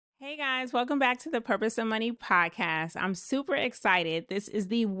Hey guys, welcome back to the Purpose of Money podcast. I'm super excited. This is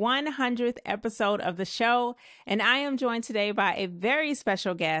the 100th episode of the show, and I am joined today by a very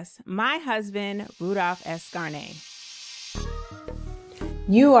special guest, my husband, Rudolph Escarne.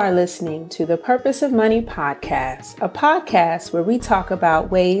 You are listening to the Purpose of Money podcast, a podcast where we talk about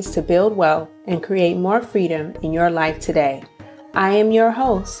ways to build wealth and create more freedom in your life today. I am your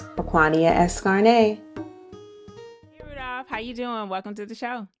host, Escarne. Hey Rudolph, how you doing? Welcome to the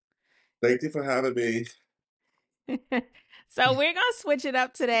show. Thank you for having me. So we're going to switch it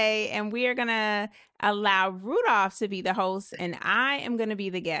up today, and we are going to allow Rudolph to be the host, and I am going to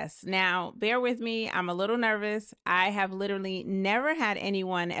be the guest. Now, bear with me. I'm a little nervous. I have literally never had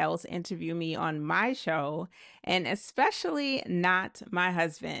anyone else interview me on my show, and especially not my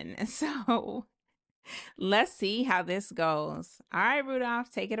husband. So let's see how this goes. All right, Rudolph,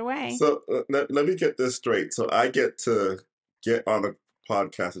 take it away. So let me get this straight. So I get to get on a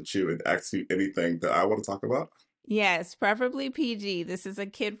podcast with you and ask you anything that I want to talk about? Yes, preferably PG. This is a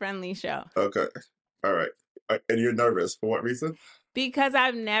kid-friendly show. Okay. All right. And you're nervous. For what reason? Because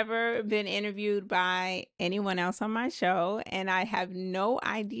I've never been interviewed by anyone else on my show, and I have no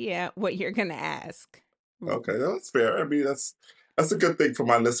idea what you're going to ask. Okay, that's fair. I mean, that's a good thing for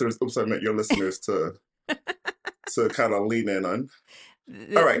my listeners. Oops, I meant your listeners to kind of lean in on.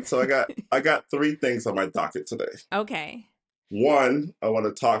 All right, so I got three things on my docket today. Okay. One, I want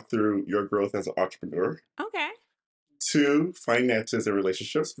to talk through your growth as an entrepreneur. Okay. Two, finances and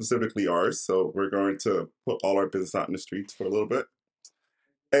relationships, specifically ours. So we're going to put all our business out in the streets for a little bit.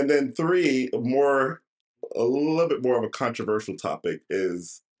 And then three, a little bit more of a controversial topic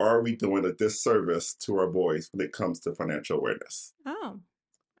is, are we doing a disservice to our boys when it comes to financial awareness? Oh,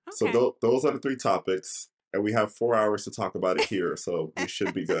 So okay. those are the three topics, and we have 4 hours to talk about it here, so we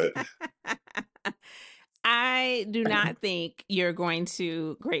should be good. I do not think you're going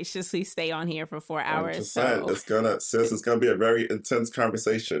to graciously stay on here for 4 hours. I'm just saying, it's gonna be a very intense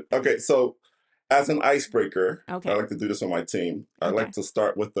conversation. Okay, so as an icebreaker, Okay. I like to do this on my team. I like to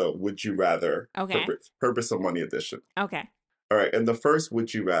start with the would you rather purpose of money edition. Okay. All right, and the first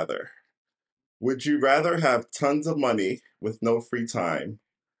would you rather. Would you rather have tons of money with no free time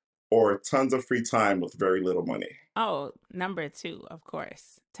or tons of free time with very little money? Oh, number two, of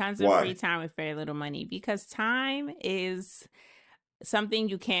course. Tons of Why? free time with very little money, because time is something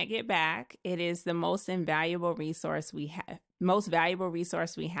you can't get back. It is the most invaluable resource we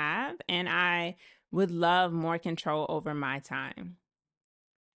have, and I would love more control over my time.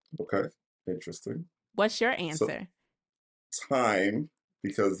 Okay, interesting. What's your answer? So, time,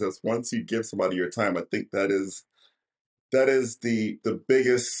 because that's once you give somebody your time, I think that is the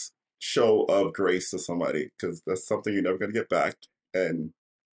biggest show of grace to somebody, because that's something you're never going to get back. And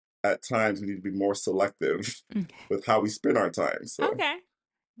at times we need to be more selective with how we spend our time. So okay,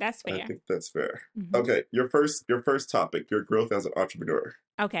 that's fair. I think that's fair. Mm-hmm. Okay, your first topic, your growth as an entrepreneur.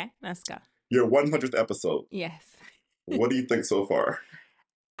 Okay, let's go. Your 100th episode. Yes. What do you think so far?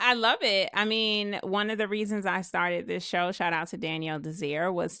 I love it. I mean, one of the reasons I started this show, shout out to Danielle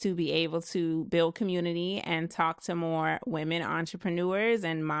Desire, was to be able to build community and talk to more women entrepreneurs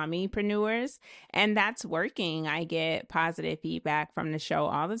and mommypreneurs. And that's working. I get positive feedback from the show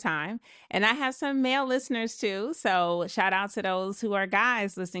all the time. And I have some male listeners too. So shout out to those who are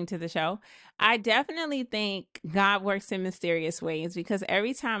guys listening to the show. I definitely think God works in mysterious ways, because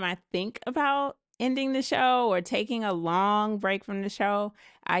every time I think about ending the show or taking a long break from the show,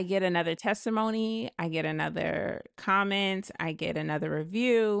 I get another testimony, I get another comment, I get another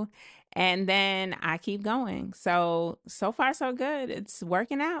review, and then I keep going. So far, so good. It's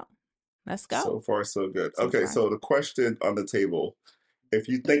working out. Let's go. So far, so good. Okay, so the question on the table, if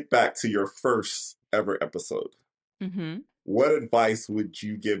you think back to your first ever episode, what advice would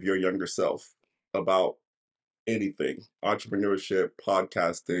you give your younger self about anything? Entrepreneurship,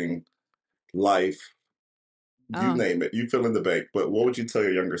 podcasting, life, you name it. You fill in the bank. But what would you tell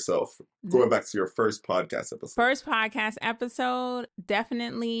your younger self going back to your first podcast episode? First podcast episode,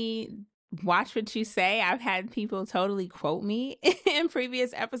 definitely watch what you say. I've had people totally quote me in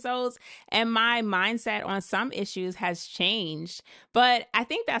previous episodes, and my mindset on some issues has changed. But I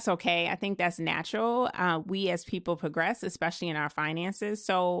think that's okay. I think that's natural. We as people progress, especially in our finances.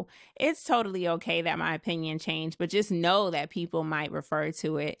 So it's totally okay that my opinion changed, but just know that people might refer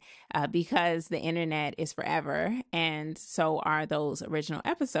to it because the internet is forever. And so are those original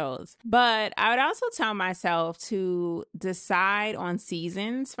episodes. But I would also tell myself to decide on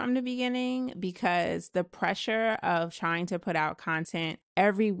seasons from the beginning. listening, because the pressure of trying to put out content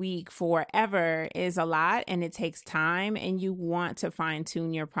every week forever is a lot, and it takes time, and you want to fine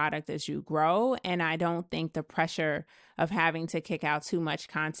tune your product as you grow. And I don't think the pressure of having to kick out too much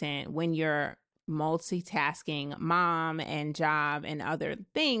content when you're multitasking mom and job and other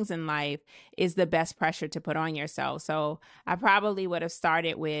things in life is the best pressure to put on yourself. So I probably would have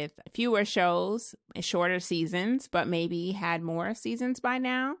started with fewer shows, shorter seasons, but maybe had more seasons by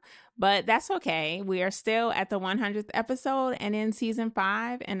now. But that's okay. We are still at the 100th episode and in season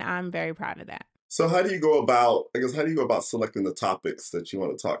 5, and I'm very proud of that. So how do you go about selecting the topics that you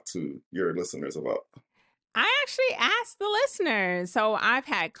want to talk to your listeners about? I actually asked the listeners. So I've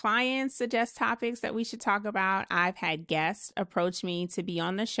had clients suggest topics that we should talk about. I've had guests approach me to be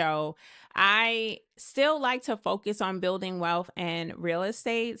on the show. I still like to focus on building wealth and real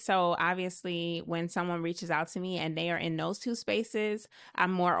estate. So obviously, when someone reaches out to me and they are in those two spaces,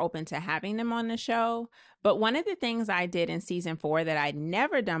 I'm more open to having them on the show. But one of the things I did in season 4 that I'd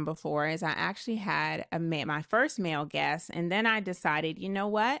never done before is I actually had my first male guest. And then I decided, you know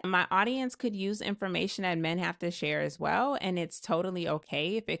what? My audience could use information that men have to share as well. And it's totally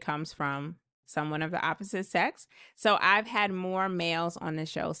okay if it comes from someone of the opposite sex. So I've had more males on the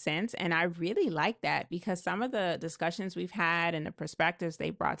show since, and I really like that because some of the discussions we've had and the perspectives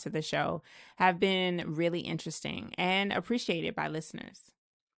they brought to the show have been really interesting and appreciated by listeners.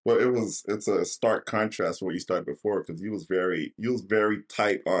 Well, it's a stark contrast from what you started before, because you was very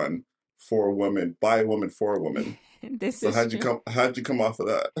tight on for a woman, by a woman, for a woman. So how'd you come off of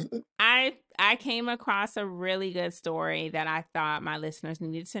that? I came across a really good story that I thought my listeners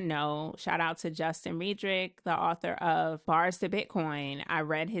needed to know. Shout out to Justin Riedrich, the author of Bars to Bitcoin. I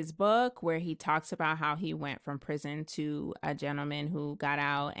read his book where he talks about how he went from prison to a gentleman who got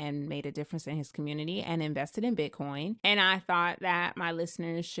out and made a difference in his community and invested in Bitcoin. And I thought that my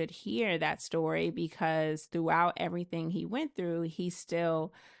listeners should hear that story because throughout everything he went through, he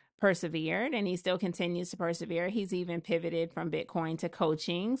still persevered and he still continues to persevere. He's even pivoted from Bitcoin to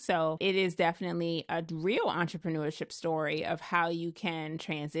coaching. So it is definitely a real entrepreneurship story of how you can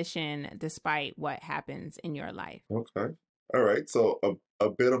transition despite what happens in your life. Okay. All right. So a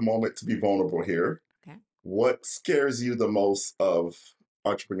bit of moment to be vulnerable here. Okay. What scares you the most of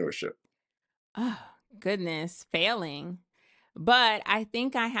entrepreneurship? Oh, goodness, failing. But I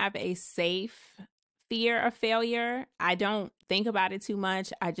think I have a safe fear of failure. I don't think about it too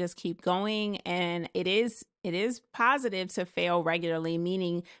much. I just keep going. And it is positive to fail regularly,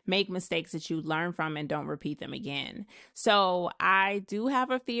 meaning make mistakes that you learn from and don't repeat them again. So I do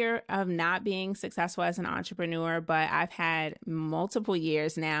have a fear of not being successful as an entrepreneur, but I've had multiple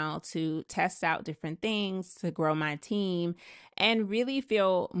years now to test out different things, to grow my team, and really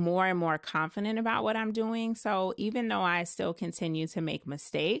feel more and more confident about what I'm doing. So even though I still continue to make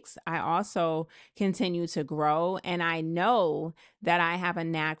mistakes, I also continue to grow. And I know that I have a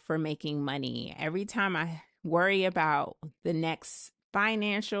knack for making money. Every time I worry about the next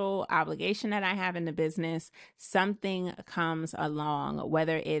financial obligation that I have in the business, something comes along,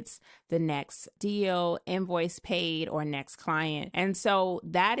 whether it's the next deal, invoice paid, or next client. And so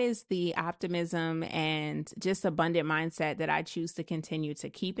that is the optimism and just abundant mindset that I choose to continue to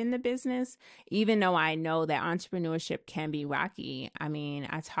keep in the business, even though I know that entrepreneurship can be rocky. I mean,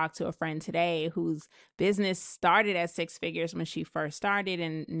 I talked to a friend today whose business started at 6 figures when she first started,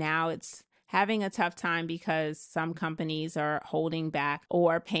 and now it's having a tough time because some companies are holding back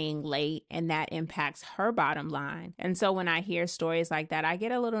or paying late, and that impacts her bottom line. And so when I hear stories like that, I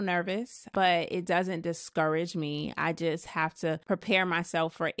get a little nervous, but it doesn't discourage me. I just have to prepare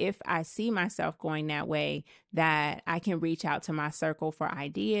myself for, if I see myself going that way, that I can reach out to my circle for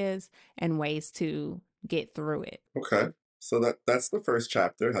ideas and ways to get through it. Okay. So that's the first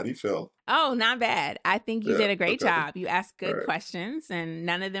chapter. How do you feel? Oh, not bad. I think you did a great job. You asked good questions, and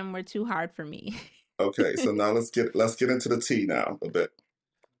none of them were too hard for me. Okay, so now let's get into the tea now a bit.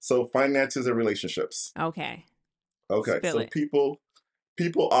 So finances and relationships. Okay. So people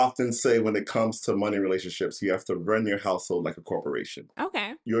often say when it comes to money relationships, you have to run your household like a corporation.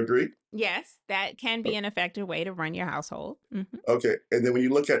 Okay. You agree? Yes, that can be an effective way to run your household. Mm-hmm. Okay, and then when you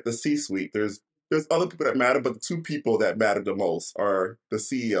look at the C-suite, there's other people that matter, but the two people that matter the most are the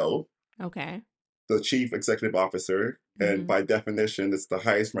CEO. Okay. The chief executive officer, and by definition, it's the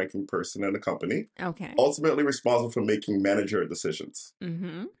highest ranking person in the company. Okay. Ultimately responsible for making managerial decisions.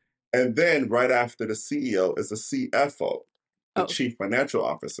 Mm-hmm. And then right after the CEO is the CFO, the chief financial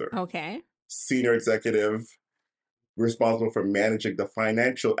officer. Okay. Senior executive responsible for managing the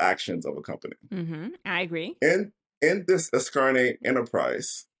financial actions of a company. Mm-hmm. I agree. In this Escarne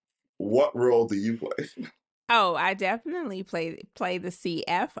enterprise, what role do you play? Oh, I definitely play the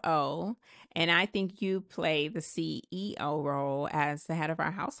CFO, and I think you play the CEO role as the head of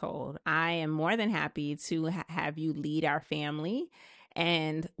our household. I am more than happy to have you lead our family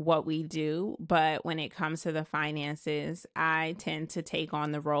and what we do, but when it comes to the finances, I tend to take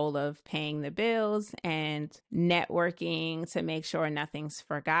on the role of paying the bills and networking to make sure nothing's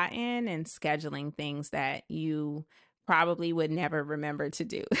forgotten and scheduling things that you probably would never remember to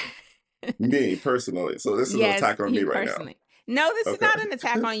do. Me personally. So this is an Yes, attack on me you right now. personally. No, this is Okay. not an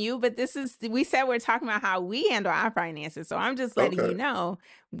attack on you, but we said we're talking about how we handle our finances. So I'm just letting Okay. you know,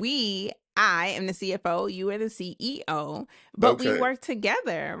 I am the CFO, you are the CEO, but we Okay. work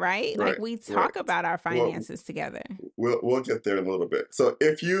together, right? Like Right. we Right. talk about our Well, finances together. we'll get there in a little bit. So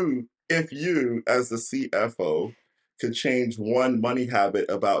if you as the CFO could change one money habit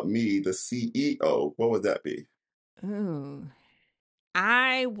about me, the CEO, what would that be? Ooh.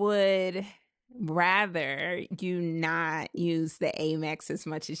 I would rather you not use the Amex as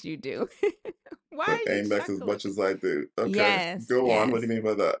much as you do. Why The are you Amex as chuckling? much as as I do. Okay. Yes, Go on. What do yes. you mean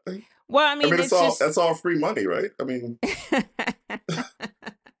by that? Well, I I mean, mean, it's it's all just that's all free money, right? I mean,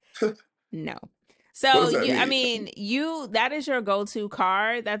 no. what So does that I mean? mean, that is your go-to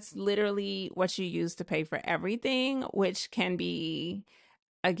card. That's literally what you use to pay for everything, which can be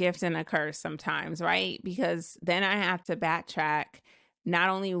a gift and a curse sometimes, right? Because then I have to backtrack not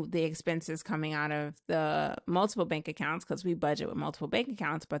only the expenses coming out of the multiple bank accounts, because we budget with multiple bank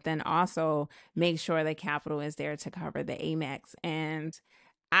accounts, but then also make sure the capital is there to cover the Amex. And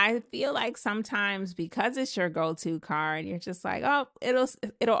I feel like sometimes because it's your go-to card, you're just like, oh,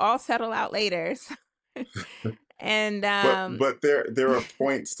 it'll all settle out later. And But there are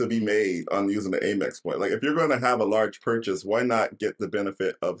points to be made on using the Amex point. Like if you're going to have a large purchase, why not get the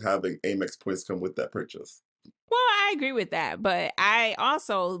benefit of having Amex points come with that purchase? well, I agree with that, but I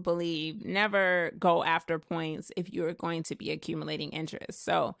also believe never go after points if you're going to be accumulating interest.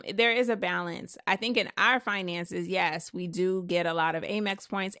 So there is a balance. I think in our finances, yes, we do get a lot of Amex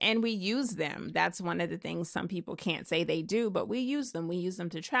points and we use them. That's one of the things some people can't say they do, but we use them. We use them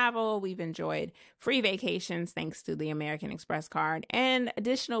to travel. We've enjoyed free vacations thanks to the American Express card and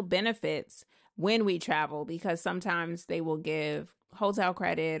additional benefits when we travel because sometimes they will give hotel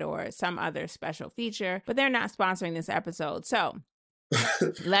credit or some other special feature, but they're not sponsoring this episode. So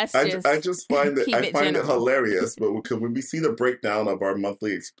let's I just just find that keep I it find it general. hilarious, but when we see the breakdown of our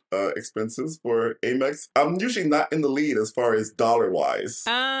monthly expenses for Amex, I'm usually not in the lead as far as dollar wise.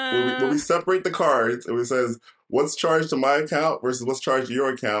 When we Uh, separate the cards and it says what's charged to my account versus what's charged to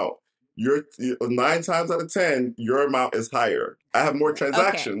your account, your 9 times out of 10, your amount is higher. I have more okay.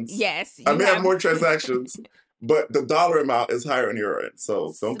 transactions. Yes, I you may have have. more transactions, but the dollar amount is higher on your end.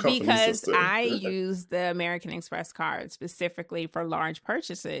 So don't come for me, Because sister. I use the American Express card specifically for large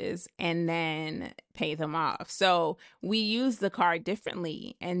purchases and then pay them off. So we use the card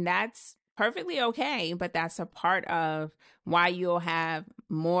differently, and that's perfectly okay. But that's a part of why you'll have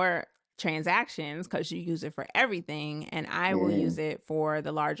more transactions because you use it for everything, and I will use Mm. it for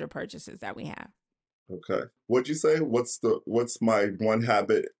the larger purchases that we have. Okay. What'd you say? What's my one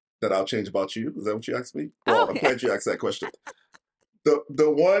habit that I'll change about you? Is that what you asked me? Well, Oh, I'm glad you asked that question. The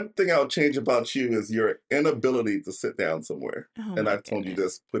one thing I'll change about you is your inability to sit down somewhere. oh And my I've told you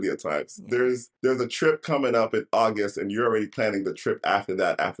goodness. this plenty of times. Yes. There's a trip coming up in August, and you're already planning the trip after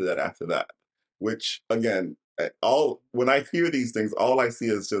that, after that, after that. Which again, all when I hear these things, all I see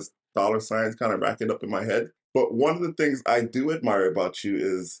is just dollar signs kind of racking up in my head. But one of the things I do admire about you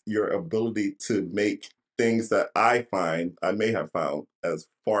is your ability to make things that I may have found as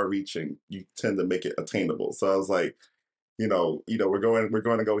far reaching, you tend to make it attainable. So I was like, we're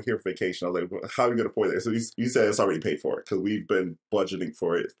going to go here for vacation. I was like, well, how are you going to afford it? So you said it's already paid for because we've been budgeting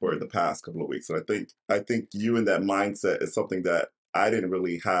for it for the past couple of weeks. And I think you in that mindset is something that I didn't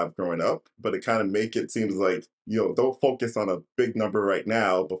really have growing up, but it kind of make it seems like, don't focus on a big number right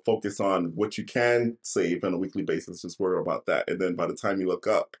now, but focus on what you can save on a weekly basis. Just worry about that. And then by the time you look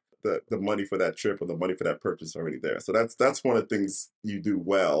up, the money for that trip or the money for that purchase is already there. So that's one of the things you do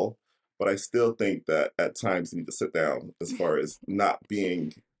well, but I still think that at times you need to sit down as far as not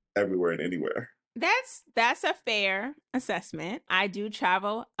being everywhere and anywhere. That's a fair assessment. I do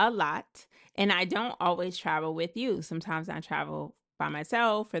travel a lot, and I don't always travel with you. Sometimes I travel by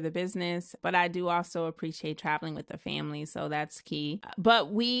myself for the business, but I do also appreciate traveling with the family, so that's key.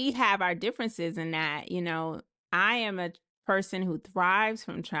 But we have our differences in that, I am a person who thrives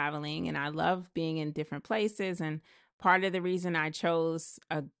from traveling and I love being in different places, and part of the reason I chose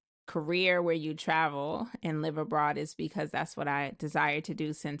a career where you travel and live abroad is because that's what I desire to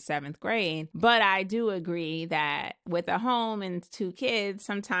do since seventh grade. But I do agree that with a home and two kids,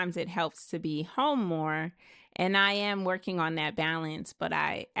 sometimes it helps to be home more And I am working on that balance, but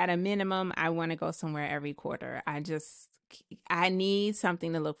at a minimum, I want to go somewhere every quarter. I need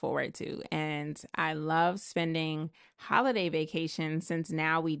something to look forward to. And I love spending holiday vacations, since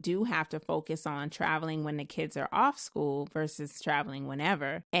now we do have to focus on traveling when the kids are off school versus traveling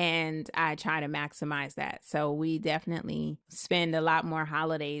whenever. And I try to maximize that. So we definitely spend a lot more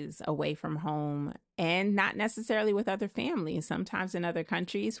holidays away from home, and not necessarily with other families, sometimes in other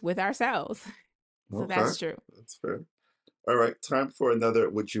countries with ourselves. So Okay, that's true. that's fair. All right, time for another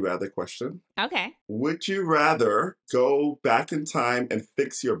would you rather question. Okay. Would you rather go back in time and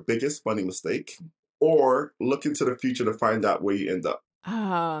fix your biggest money mistake, or look into the future to find out where you end up?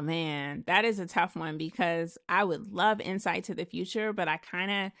 Oh man, that is a tough one, because I would love insight to the future, but I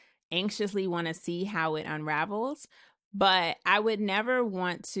kind of anxiously want to see how it unravels. But I would never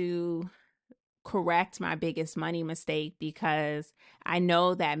want to correct my biggest money mistake, because I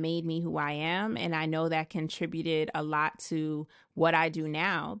know that made me who I am, and I know that contributed a lot to what I do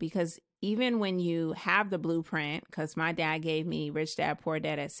now. Because even when you have the blueprint, because my dad gave me Rich Dad Poor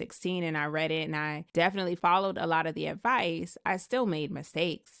Dad at 16, and I read it and I definitely followed a lot of the advice, I still made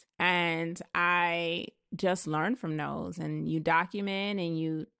mistakes. And I just learned from those. And you document and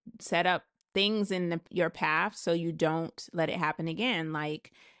you set up things in your path so you don't let it happen again,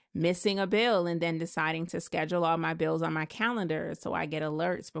 like missing a bill and then deciding to schedule all my bills on my calendar so I get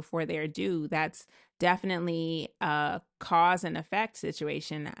alerts before they're due. That's definitely a cause and effect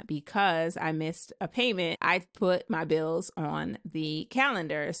situation. Because I missed a payment, I put my bills on the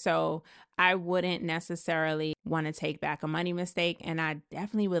calendar. So I wouldn't necessarily want to take back a money mistake. And I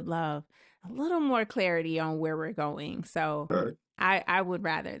definitely would love a little more clarity on where we're going. So Okay. I would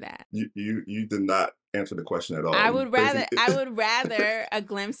rather that. You did not answer the question at all. I would rather a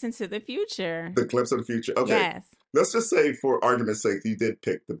glimpse into the future. The glimpse of the future. Okay. Yes. Let's just say, for argument's sake, you did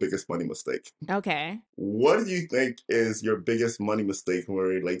pick the biggest money mistake. Okay. What do you think is your biggest money mistake when it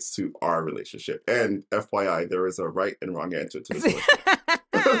relates to our relationship? And FYI, there is a right and wrong answer to this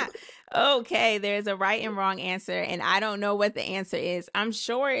question. Okay, there's a right and wrong answer, and I don't know what the answer is. I'm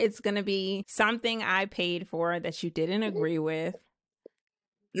sure it's going to be something I paid for that you didn't agree with.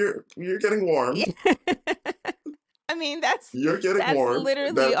 You're getting warm. I mean, you're getting warm.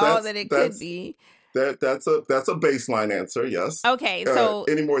 Literally all that it could be. That's a baseline answer, yes. Okay, so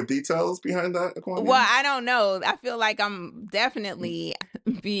any more details behind that, Aquania? Well, I don't know. I feel like I'm definitely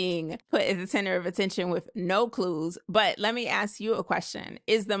being put at the center of attention with no clues. But let me ask you a question: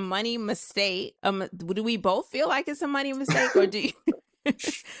 is the money mistake? Do we both feel like it's a money mistake, or do you,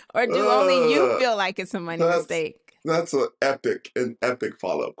 or do only you feel like it's a money mistake? That's an epic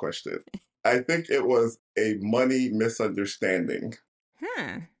follow-up question. I think it was a money misunderstanding.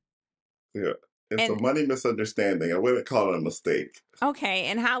 Huh. Yeah. It's a money misunderstanding. I wouldn't call it a mistake. Okay.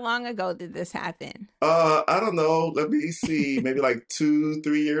 And how long ago did this happen? I don't know. Let me see. Maybe like 2-3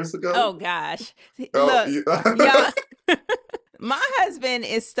 years ago. Oh, gosh. Look, y'all, my husband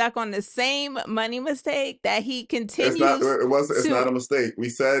is stuck on the same money mistake that he continues. It's not a mistake. We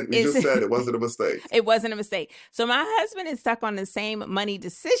just said it wasn't a mistake. It wasn't a mistake. So my husband is stuck on the same money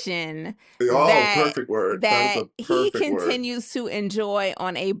decision. Perfect word. That he continues to enjoy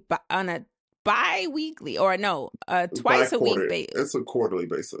on a bi-weekly or twice a week basis. It's a quarterly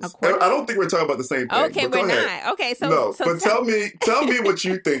basis. I don't think we're talking about the same thing. Okay, we're not. Okay, so tell me what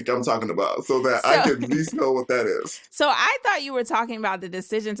you think I'm talking about, so that I can at least know what that is. So I thought you were talking about the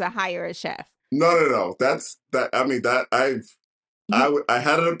decision to hire a chef. No. That's that. I mean, that I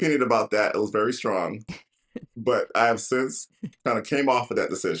had an opinion about that. It was very strong. But I have since kind of came off of that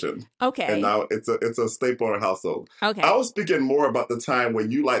decision. Okay. And now it's a staple in our household. Okay. I was speaking more about the time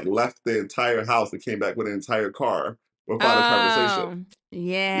when you left the entire house and came back with an entire car without a conversation.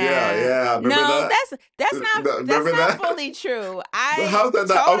 Yeah. Remember that's not fully true. How's that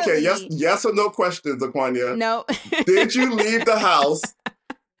not? Okay, yes or no questions, Aquania. No. Did you leave the house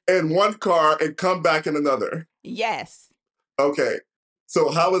in one car and come back in another? Yes. Okay. So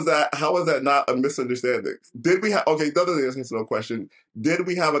how is that not a misunderstanding? Did we have, another answer to no question. Did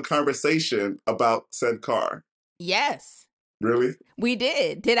we have a conversation about said car? Yes. Really? We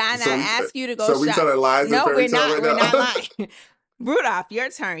did. Did I not ask you to go shop? So we telling lies? No, we're not. We're not lying. Rudolph, your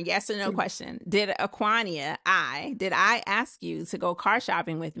turn. Yes or no question. Did I ask you to go car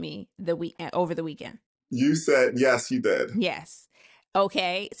shopping with me over the weekend? You said yes, you did. Yes.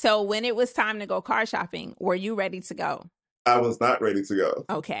 Okay. So when it was time to go car shopping, were you ready to go? I was not ready to go.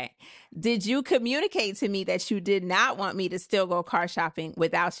 Okay. Did you communicate to me that you did not want me to still go car shopping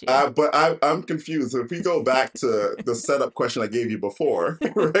without you? But I'm confused. If we go back to the setup question I gave you before,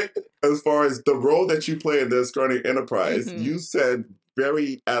 right? As far as the role that you play in the Escarne enterprise, you said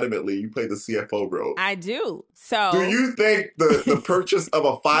very adamantly you play the CFO role. I do. So do you think the purchase of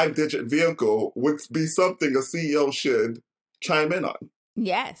a 5-digit vehicle would be something a CEO should chime in on?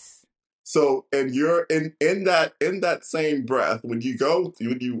 Yes. So, and you're in that same breath, when you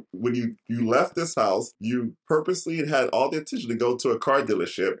left this house, you purposely had all the intention to go to a car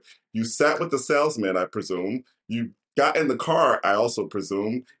dealership. You sat with the salesman, I presume. You got in the car, I also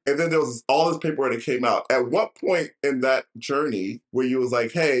presume. And then there was all this paperwork that came out. At what point in that journey where you was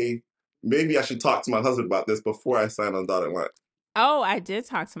like, hey, maybe I should talk to my husband about this before I sign on the dotted line? Oh, I did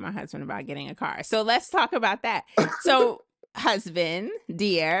talk to my husband about getting a car. So let's talk about that. So, husband,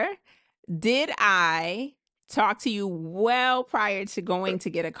 dear, did I talk to you well prior to going to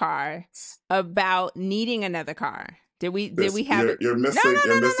get a car about needing another car? Did we have it? You're missing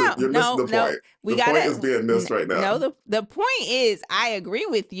the point. The point is being missed right now. No, the point is I agree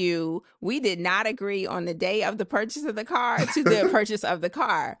with you. We did not agree on the day of the purchase of the car to the purchase of the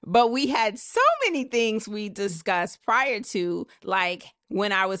car. But we had so many things we discussed prior to, like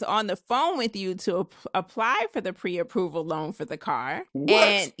when I was on the phone with you to apply for the pre-approval loan for the car. What?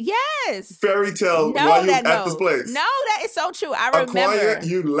 And yes. Fairy tale while you was at this place. No, that is so true. I remember. Client,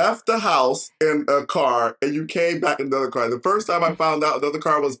 you left the house in a car and you came back in another car. The first time I found out another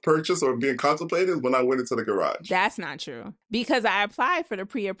car was purchased or being contemplated is when I went into the garage. That's not true. Because I applied for the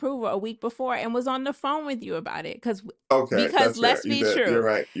pre-approval a week before and was on the phone with you about it. Because let's be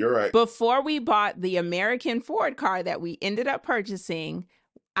true. You're right. Before we bought the American Ford car that we ended up purchasing,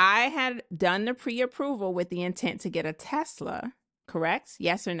 I had done the pre-approval with the intent to get a Tesla, correct?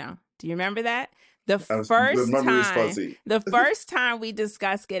 Yes or no? Do you remember that? The first time we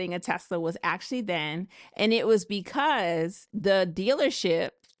discussed getting a Tesla was actually then, and it was because the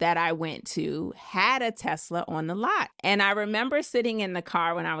dealership that I went to had a Tesla on the lot. And I remember sitting in the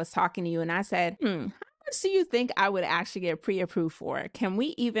car when I was talking to you, and I said, how much do you think I would actually get pre-approved for? Can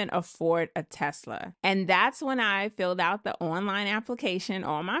we even afford a Tesla? And that's when I filled out the online application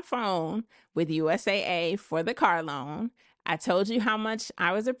on my phone with USAA for the car loan. I told you how much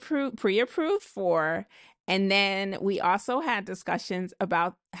I was pre-approved for. And then we also had discussions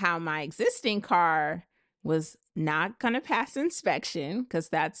about how my existing car was not going to pass inspection, because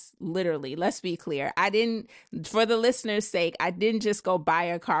that's literally, let's be clear, I didn't, for the listeners' sake, I didn't just go buy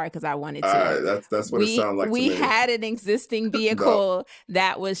a car because I wanted to. That's what it sounds like to me. We had an existing vehicle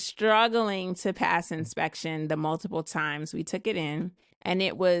that was struggling to pass inspection the multiple times we took it in. And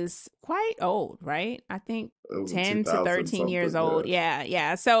it was quite old, right? I think 10 to 13 years old.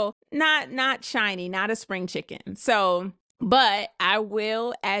 Yeah. So not shiny, not a spring chicken. So, but I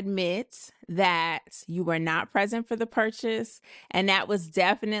will admit that you were not present for the purchase. And that was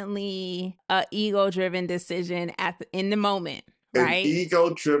definitely an ego-driven decision in the moment. Right? An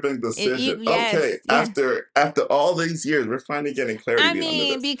ego-driven decision. Okay, yeah. After all these years, we're finally getting clarity. I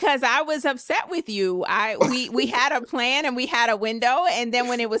mean, because I was upset with you. We had a plan and we had a window, and then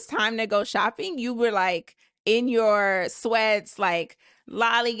when it was time to go shopping, you were like in your sweats, like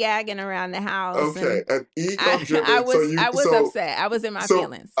lollygagging around the house. Okay, an ego-driven. I was upset. I was in my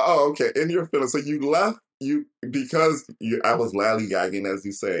feelings. Oh, okay, in your feelings. So you left because I was lollygagging, as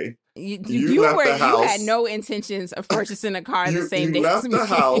you say. You left the house. You had no intentions of purchasing a car the same day. You left the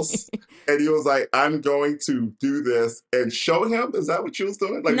house, and you was like, "I'm going to do this and show him." Is that what you was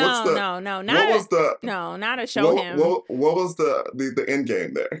doing? Like, not a show him. What was the end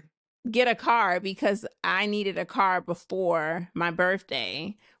game there? Get a car, because I needed a car before my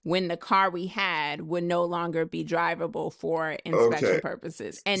birthday, when the car we had would no longer be drivable for inspection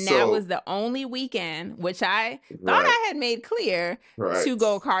purposes. And that was the only weekend, which I thought I had made clear, to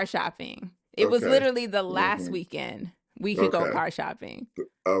go car shopping. It was literally the last weekend we could go car shopping.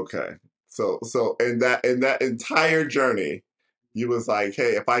 Okay. So in that entire journey, you was like,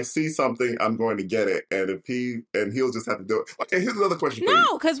 hey, if I see something, I'm going to get it. And he'll just have to do it. Okay, here's another question for you.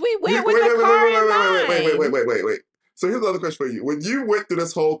 No, because we went with the car in mind. Wait. So here's another question for you. When you went through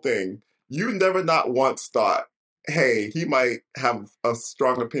this whole thing, you never not once thought, hey, he might have a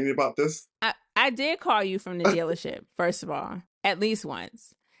strong opinion about this? I did call you from the dealership, first of all, at least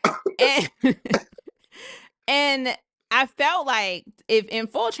once. And I felt like, if in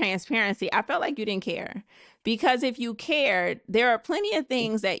full transparency, I felt like you didn't care. Because if you cared, there are plenty of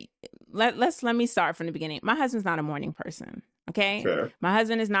things that, let me start from the beginning. My husband's not a morning person, okay? Fair. My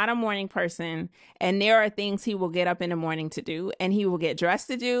husband is not a morning person, and there are things he will get up in the morning to do, and he will get dressed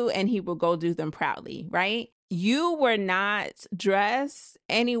to do, and he will go do them proudly, right? you were not dressed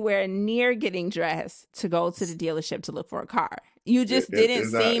anywhere near getting dressed to go to the dealership to look for a car. You just didn't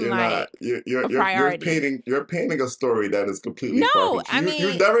seem You're like not. a priority. You're painting a story that is completely far No, fetched. I You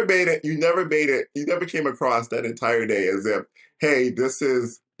mean, never made it. You never made it. You never came across that entire day as if, hey, this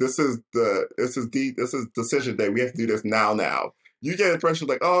is decision day. We have to do this now. You get the impression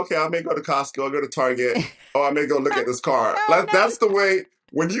like, oh, okay, I may go to Costco, I'll go to Target, oh, I may go look at this car. no, Like, that's the way.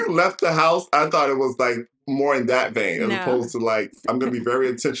 When you left the house, I thought it was like more in that vein, as no, opposed to like, I'm going to be very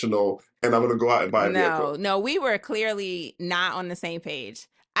intentional and I'm going to go out and buy a vehicle. no. We were clearly not on the same page.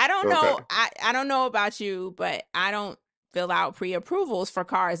 I don't Okay. know. I don't know about you, but I don't fill out pre-approvals for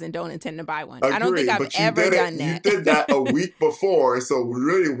cars and don't intend to buy one. I don't think Agree, I've but you ever did it. done You did that a that. week before. So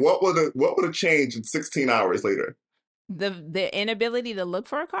really, what would have changed in 16 hours later? The inability to look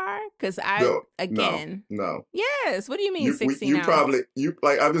for a car? Because No, no, again, no. yes. What do you mean 16 You hours? probably you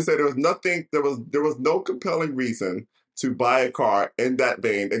like I'm just saying there was nothing. There was no compelling reason to buy a car in that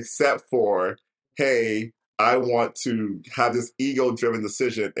vein except for, hey, I want to have this ego-driven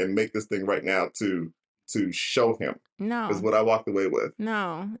decision and make this thing right now to show him. Is No, what I walked away with.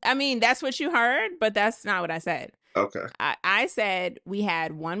 no. I mean, that's what you heard, but that's not what I said. Okay. I said we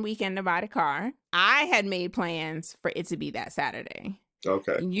had one weekend to buy the car. I had made plans for it to be that Saturday.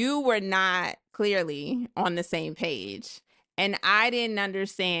 Okay. You were not clearly on the same page. And I didn't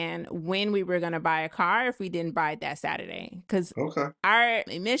understand when we were going to buy a car if we didn't buy it that Saturday. Because our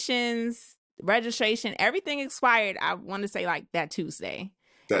emissions, registration, everything expired, I want to say like that Tuesday.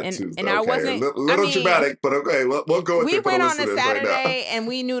 Tuesday. And okay. I wasn't a little dramatic, but okay, we'll go with we it for the went on a listeners right now. Saturday and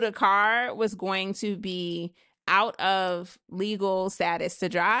we knew the car was going to be out of legal status to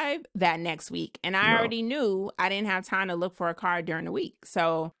drive that next week. And I already knew I didn't have time to look for a car during the week.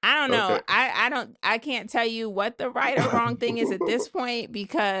 So I don't know. Okay. I can't tell you what the right or wrong thing is at this point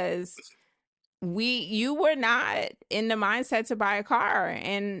because you were not in the mindset to buy a car.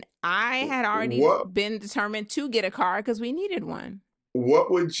 And I had already been determined to get a car because we needed one.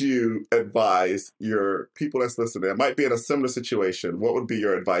 What would you advise your people that's listening that might be in a similar situation? What would be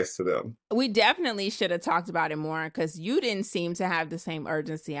your advice to them? We definitely should have talked about it more because you didn't seem to have the same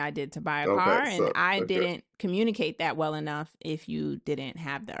urgency I did to buy a car. And I didn't communicate that well enough if you didn't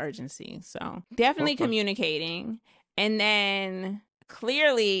have the urgency. So definitely communicating. And then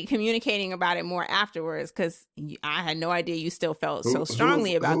clearly communicating about it more afterwards because I had no idea you still felt so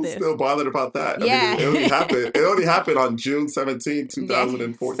strongly about this. Who's still bothered about that? Yeah. I mean, it only happened on June 17,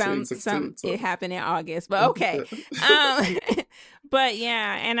 2014, 16. It happened in August, but okay. But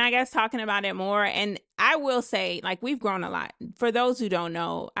yeah, and I guess talking about it more, and I will say, like, we've grown a lot. For those who don't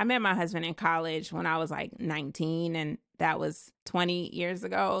know, I met my husband in college when I was like 19, and that was 20 years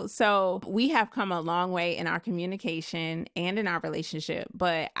ago. So we have come a long way in our communication and in our relationship.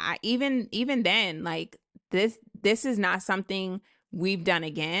 But even then, like this is not something we've done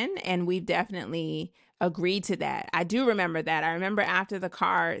again, and we've definitely agreed to that. I do remember that. I remember after the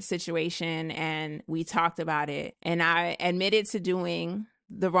car situation and we talked about it and I admitted to doing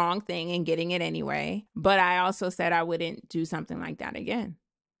the wrong thing and getting it anyway. But I also said I wouldn't do something like that again.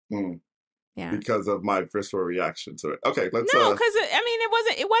 Yeah. Because of my visceral reaction to it. Okay, let's. No, because I mean,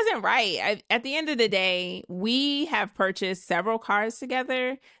 it wasn't right. At the end of the day, we have purchased several cars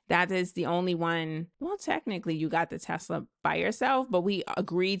together. That is the only one. Well, technically, you got the Tesla by yourself, but we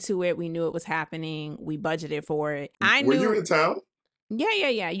agreed to it. We knew it was happening. We budgeted for it. Were you in town?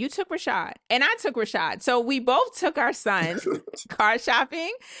 Yeah. You took Rashad and I took Rashad. So we both took our son car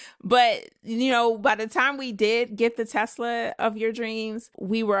shopping. But, by the time we did get the Tesla of your dreams,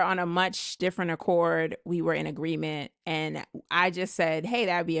 we were on a much different accord. We were in agreement. And I just said, hey,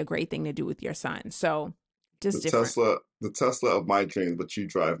 that'd be a great thing to do with your son. So just different. The Tesla of my dreams, but you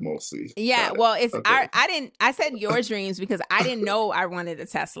drive mostly. Yeah, well, it's I said your dreams because I didn't know I wanted a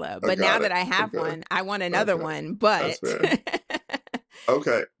Tesla. But now that I have one, I want another one. But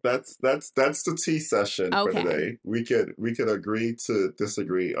okay, that's the tea session for today. We could agree to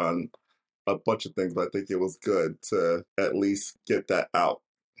disagree on a bunch of things, but I think it was good to at least get that out.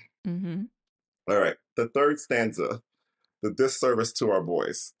 Mm-hmm. All right, the third stanza, the disservice to our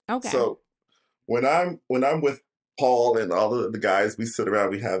boys. Okay. So when I'm with Paul and all of the guys, we sit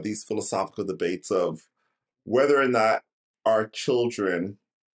around, we have these philosophical debates of whether or not our children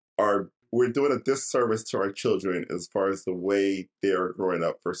we're doing a disservice to our children as far as the way they're growing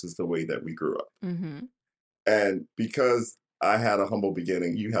up versus the way that we grew up. Mm-hmm. And because I had a humble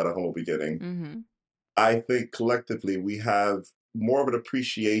beginning, you had a humble beginning, mm-hmm. I think collectively we have more of an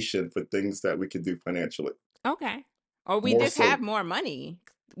appreciation for things that we can do financially. Okay. Or we just have more money.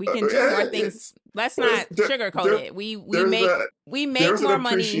 we can do more things. Let's not sugarcoat it. We make there's an more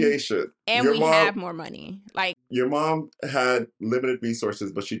money appreciation. and we have more money. Like, your mom had limited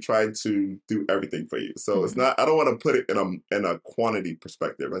resources, but she tried to do everything for you. So it's not, I don't want to put it in a quantity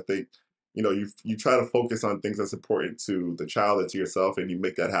perspective. I think, you try to focus on things that's important to the child and to yourself, and you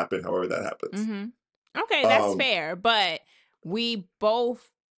make that happen however that happens. Okay, that's fair. But we both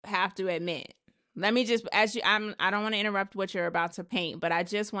have to admit, let me just, I don't want to interrupt what you're about to paint, but I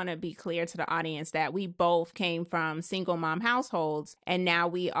just want to be clear to the audience that we both came from single mom households, and now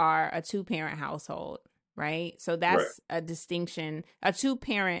we are a 2-parent household, right? So that's a distinction, a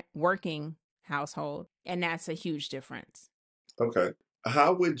 2-parent working household, and that's a huge difference. Okay.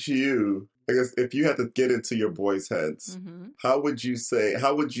 How would you, I guess, if you had to get into your boys' heads, how would you say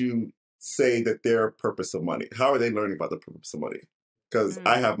that their purpose of money? How are they learning about the purpose of money? Because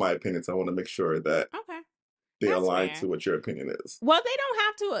I have my opinions. I want to make sure that they align to what your opinion is. Well,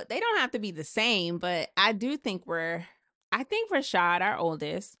 they don't have to be the same, but I do think I think Rashad, our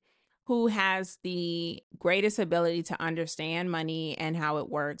oldest, who has the greatest ability to understand money and how it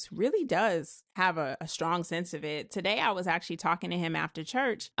works, really does have a strong sense of it. Today, I was actually talking to him after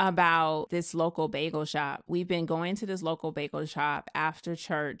church about this local bagel shop. We've been going to this local bagel shop after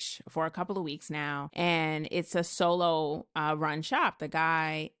church for a couple of weeks now, and it's a solo run shop. The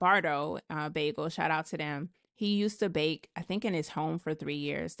guy, Bardo Bagel, shout out to them. He used to bake, I think, in his home for 3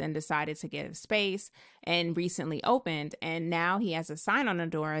 years, then decided to get a space and recently opened. And now he has a sign on the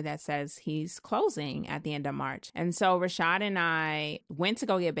door that says he's closing at the end of March. And so Rashad and I went to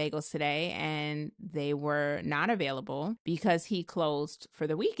go get bagels today, and they were not available because he closed for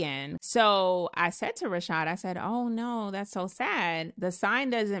the weekend. So I said to Rashad, I said, oh no, that's so sad. The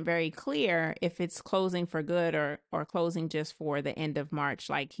sign isn't very clear if it's closing for good or closing just for the end of March,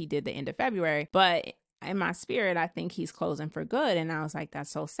 like he did the end of February. But in my spirit, I think he's closing for good. And I was like, that's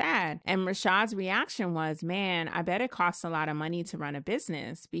so sad. And Rashad's reaction was, man, I bet it costs a lot of money to run a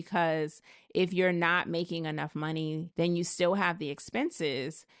business, because if you're not making enough money, then you still have the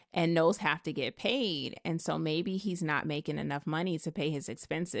expenses, and those have to get paid. And so maybe he's not making enough money to pay his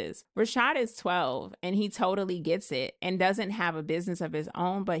expenses. Rashad is 12 and he totally gets it and doesn't have a business of his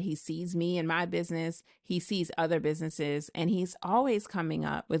own, but he sees me and my business. He sees other businesses, and he's always coming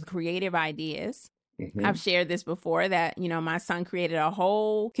up with creative ideas. I've shared this before that, my son created a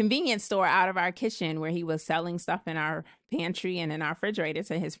whole convenience store out of our kitchen where he was selling stuff in our pantry and in our refrigerator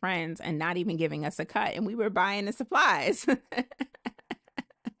to his friends and not even giving us a cut. And we were buying the supplies.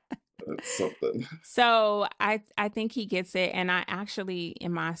 That's something. So I think he gets it. And I actually,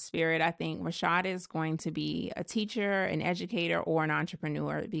 in my spirit, I think Rashad is going to be a teacher, an educator, or an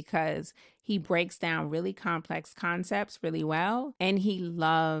entrepreneur, because he breaks down really complex concepts really well. And he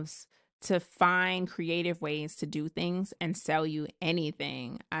loves to find creative ways to do things and sell you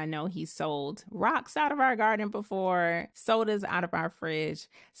anything. I know he sold rocks out of our garden before, sodas out of our fridge.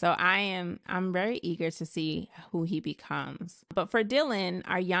 So I'm very eager to see who he becomes. But for Dylan,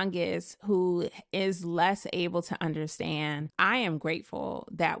 our youngest, who is less able to understand, I am grateful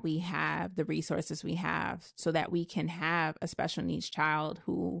that we have the resources we have so that we can have a special needs child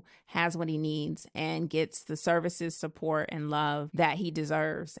who has what he needs and gets the services, support, and love that he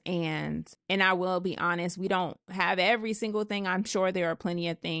deserves. And I will be honest, we don't have every single thing. I'm sure there are plenty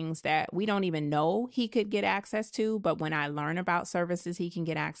of things that we don't even know he could get access to. But when I learn about services he can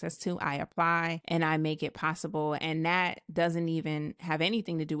get access to, I apply and I make it possible. And that doesn't even have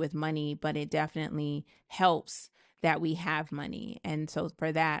anything to do with money, but it definitely helps that we have money. And so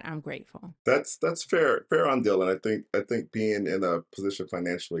for that, I'm grateful. That's fair on Dylan. I think being in a position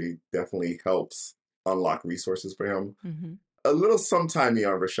financially definitely helps unlock resources for him. A little sometimey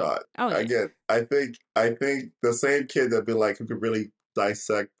on Rashad. Oh, yeah. Again, I think the same kid that be like, who could really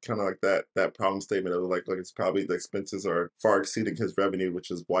dissect kind of like that problem statement of like it's probably the expenses are far exceeding his revenue,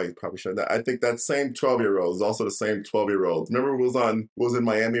 which is why he probably shouldn't. I think that same 12-year-old is also the same 12-year-old. Remember, was in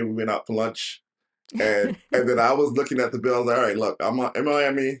Miami and we went out for lunch, and then I was looking at the bill. I was like, all right, look, I'm in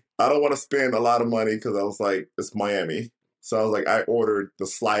Miami. I don't want to spend a lot of money because I was like, it's Miami. So I was like, I ordered the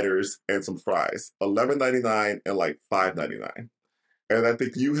sliders and some fries, $11.99 and like $5.99. And I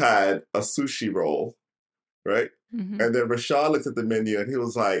think you had a sushi roll, right? And then Rashad looked at the menu and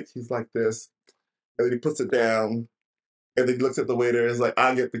he's like this. And then he puts it down. And then he looks at the waiter and is like,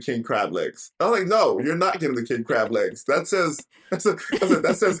 I get the king crab legs. I was like, no, you're not getting the king crab legs. That says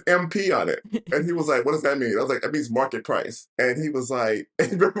MP on it. And he was like, what does that mean? I was like, that means market price. And he was like,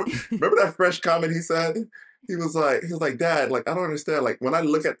 remember that fresh comment he said? He was like, Dad, like, I don't understand. Like, when I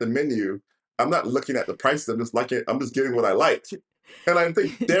look at the menu, I'm not looking at the prices. I'm just getting what I like. And I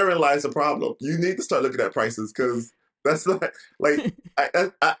think therein lies the problem. You need to start looking at prices because That's like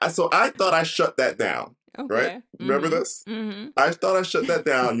so I thought I shut that down. Okay. Right? Remember this? Mm-hmm. I thought I shut that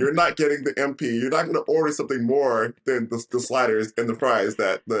down. You're not getting the MP. You're not going to order something more than the sliders and the fries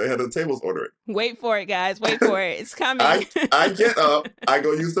that the head of the table's ordering. Wait for it, guys. Wait for it. It's coming. I get up. I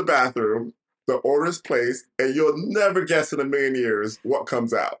go use the bathroom. The order's placed, and you'll never guess in a million years what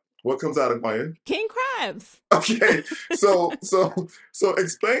comes out. What comes out of my king crabs. Okay, so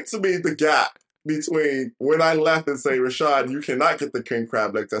explain to me the gap between when I left and say, Rashad, you cannot get the king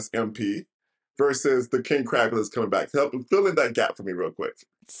crab legs, that's MP, versus the king crab that's coming back. Help fill in that gap for me real quick.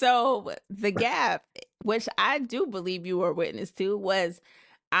 So the gap, which I do believe you were witness to, was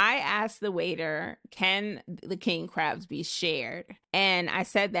I asked the waiter, can the king crabs be shared? And I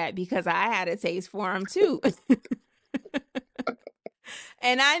said that because I had a taste for them too.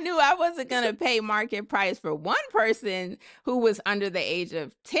 And I knew I wasn't going to pay market price for one person who was under the age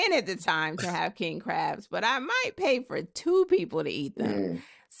of 10 at the time to have king crabs, but I might pay for two people to eat them. Mm.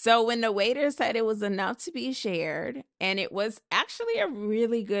 So when the waiter said it was enough to be shared, and it was actually a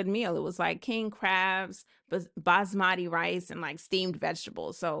really good meal. It was like king crabs, basmati rice, and like steamed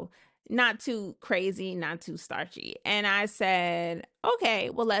vegetables. So not too crazy, not too starchy. And I said,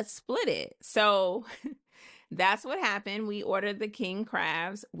 okay, well, let's split it. So that's what happened. We ordered the king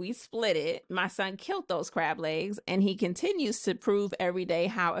crabs. We split it. My son killed those crab legs, and he continues to prove every day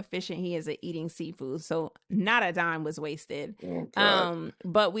how efficient he is at eating seafood. So not a dime was wasted. Okay.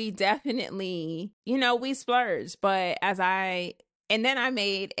 But we definitely, we splurged. But and then I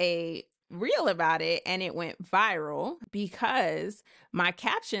made a reel about it, and it went viral because my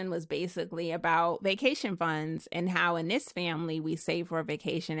caption was basically about vacation funds and how in this family we save for a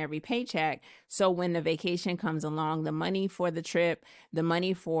vacation every paycheck. So when the vacation comes along, the money for the trip, the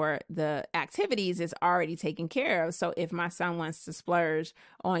money for the activities is already taken care of. So if my son wants to splurge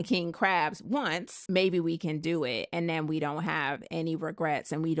on king crabs once, maybe we can do it. And then we don't have any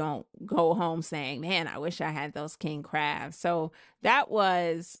regrets, and we don't go home saying, man, I wish I had those king crabs. So that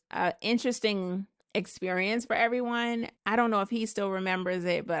was an interesting experience for everyone. I don't know if he still remembers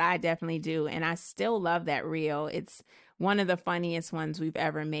it, but I definitely do. And I still love that reel. It's one of the funniest ones we've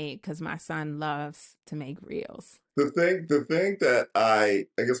ever made because my son loves to make reels. The thing that I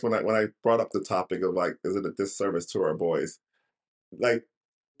guess when I brought up the topic of like, is it a disservice to our boys? Like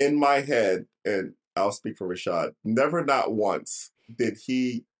in my head, and I'll speak for Rashad, never not once did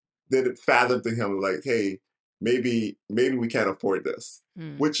it fathom to him like, hey, maybe we can't afford this.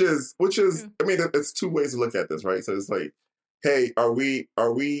 Which is I mean, it's two ways to look at this, right? So it's like, hey, are we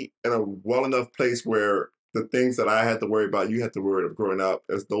in a well enough place where the things that I had to worry about, you had to worry about growing up,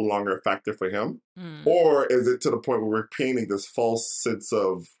 is no longer a factor for him? Or is it to the point where we're painting this false sense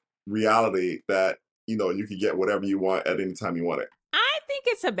of reality that, you can get whatever you want at any time you want it? I think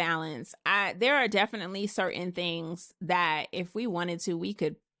it's a balance. There are definitely certain things that if we wanted to, we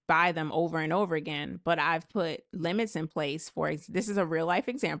could buy them over and over again, but I've put limits in place this is a real life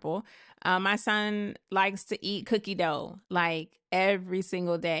example. My son likes to eat cookie dough like every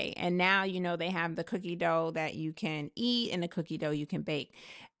single day. And now, they have the cookie dough that you can eat and the cookie dough you can bake.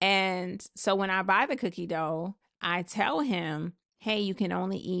 And so when I buy the cookie dough, I tell him, hey, you can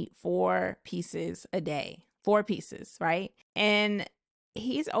only eat 4 pieces a day, 4 pieces, right? And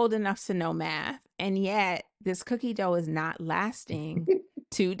he's old enough to know math. And yet this cookie dough is not lasting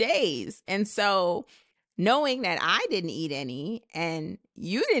 2 days. And so knowing that I didn't eat any and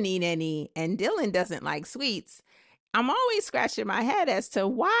you didn't eat any and Dylan doesn't like sweets, I'm always scratching my head as to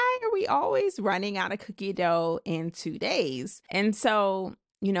why are we always running out of cookie dough in 2 days? And so,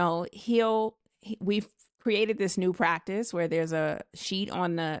 we've created this new practice where there's a sheet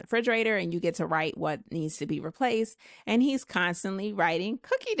on the refrigerator and you get to write what needs to be replaced. And he's constantly writing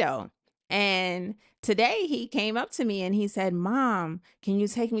cookie dough. And today he came up to me and he said, Mom, can you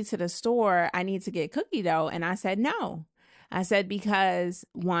take me to the store? I need to get cookie dough. And I said, no. I said, because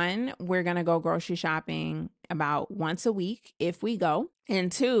 1, we're going to go grocery shopping about once a week if we go.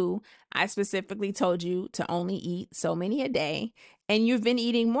 And 2, I specifically told you to only eat so many a day. And you've been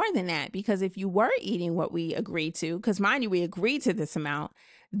eating more than that, because if you were eating what we agreed to, because mind you, we agreed to this amount,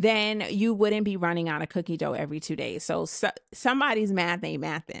 then you wouldn't be running out of cookie dough every 2 days. So somebody's math ain't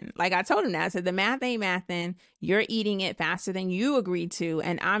mathin'. Like I told him that. I said, the math ain't mathin'. You're eating it faster than you agreed to,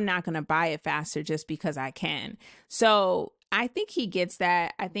 and I'm not going to buy it faster just because I can. So I think he gets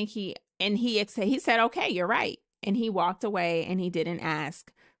that. I think he said, okay, you're right. And he walked away and he didn't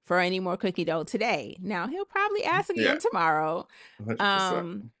ask for any more cookie dough today. Now he'll probably ask again tomorrow.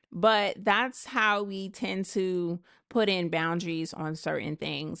 100%. But that's how we tend to put in boundaries on certain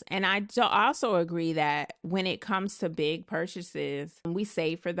things. And I also agree that when it comes to big purchases, we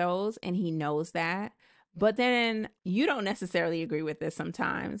save for those, and he knows that. But then you don't necessarily agree with this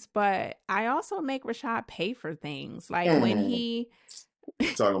sometimes, but I also make Rashad pay for things. Like when he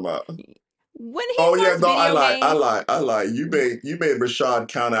talking about. when he Oh yeah, wants no, I video lie, I games. lie, I lie. You made Rashad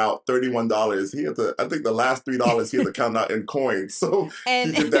count out $31. He had to. I think the last $3 he had to count out in coins, so he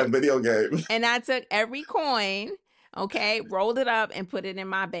And did that video game. and I took every coin, okay, rolled it up and put it in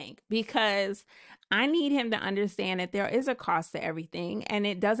my bank because I need him to understand that there is a cost to everything and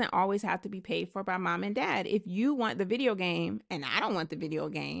it doesn't always have to be paid for by mom and dad. If you want the video game and I don't want the video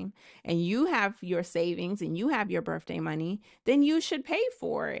game and you have your savings and you have your birthday money, then you should pay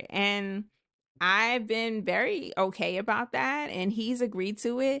for it. And I've been very okay about that and he's agreed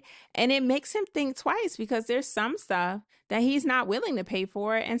to it. And it makes him think twice because there's some stuff that he's not willing to pay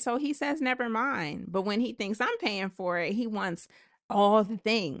for. And so he says, never mind. But when he thinks I'm paying for it, he wants all the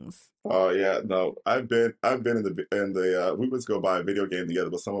things. Oh yeah, no, I've been in the we was go buy a video game together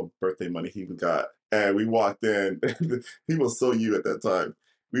with some birthday money he got, and we walked in. He was so you at that time.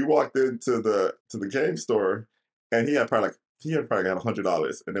 We walked into the game store, and he had probably got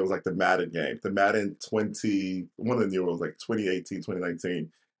 $100, and it was like the Madden game, the Madden 20, one of the new ones, like 2018,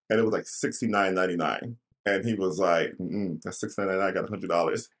 2019, and it was like $69.99. And he was like, that's $6.99. I got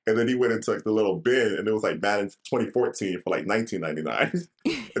 $100. And then he went into like the little bin, and it was like Madden 2014 for like $19.99.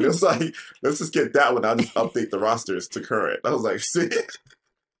 And it was like, let's just get that one. I'll just update the rosters to current. I was like, see,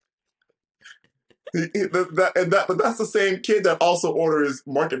 but that's the same kid that also orders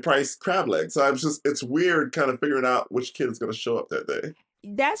market price crab legs. So it's weird kind of figuring out which kid is going to show up that day.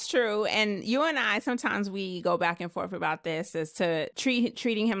 That's true. And you and I, sometimes we go back and forth about this as to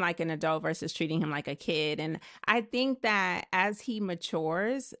treating him like an adult versus treating him like a kid. And I think that as he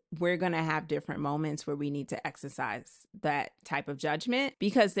matures, we're going to have different moments where we need to exercise that type of judgment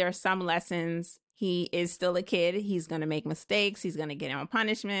because there are some lessons. He is still a kid. He's going to make mistakes. He's going to get on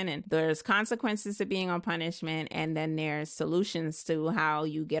punishment. And there's consequences to being on punishment. And then there's solutions to how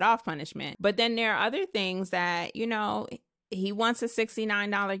you get off punishment. But then there are other things that, he wants a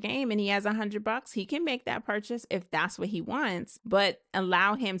 $69 game and he has $100. He can make that purchase if that's what he wants, but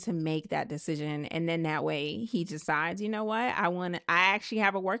allow him to make that decision. And then that way he decides, you know what? I actually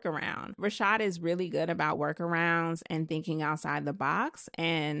have a workaround. Rashad is really good about workarounds and thinking outside the box.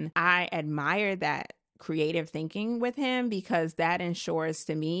 And I admire that creative thinking with him because that ensures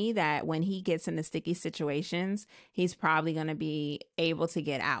to me that when he gets into sticky situations, he's probably going to be able to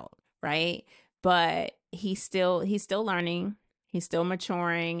get out, right? But he's still learning. He's still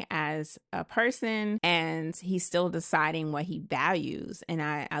maturing as a person and he's still deciding what he values. And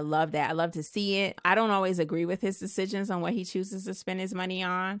I love that. I love to see it. I don't always agree with his decisions on what he chooses to spend his money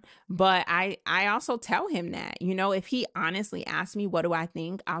on, but I also tell him that, if he honestly asks me, what do I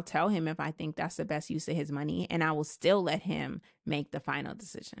think? I'll tell him if I think that's the best use of his money and I will still let him make the final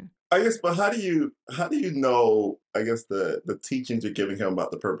decision. I guess, but how do you know, I guess, the teachings you're giving him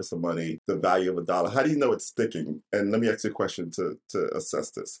about the purpose of money, the value of a dollar, how do you know it's sticking? And let me ask you a question to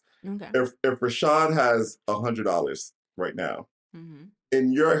assess this. Okay. If Rashad has $100 right now,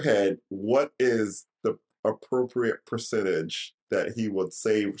 in your head, what is the appropriate percentage that he would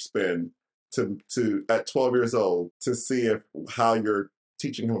save, spend to at 12 years old to see if how you're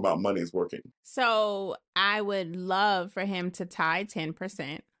teaching him about money is working? So I would love for him to tie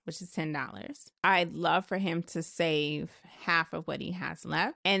 10%. Which is $10. I'd love for him to save half of what he has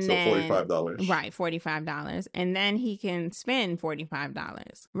left. And so then $45. Right, $45. And then he can spend $45.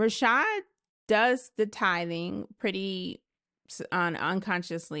 Rashad does the tithing pretty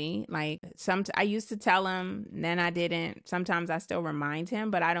unconsciously. Like I used to tell him, then I didn't. Sometimes I still remind him,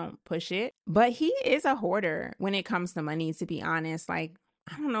 but I don't push it. But he is a hoarder when it comes to money, to be honest. Like,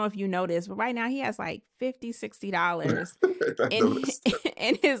 I don't know if you noticed, but right now he has like $50, $60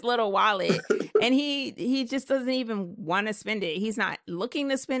 in his little wallet. And he just doesn't even want to spend it. He's not looking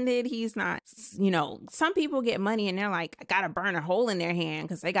to spend it. He's not, some people get money and they're like, I got to burn a hole in their hand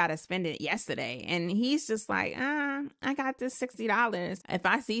because they got to spend it yesterday. And he's just like, I got this $60. If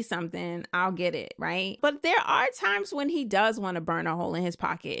I see something, I'll get it, right? But there are times when he does want to burn a hole in his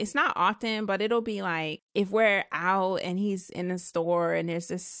pocket. It's not often, but it'll be like if we're out and he's in the store and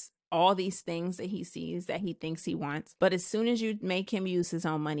there's all these things that he sees that he thinks he wants. But as soon as you make him use his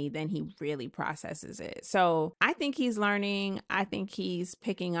own money, then he really processes it. So I think he's learning. I think he's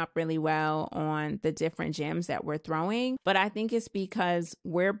picking up really well on the different gems that we're throwing. But I think it's because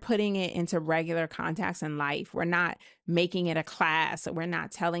we're putting it into regular contexts in life. We're not making it a class. We're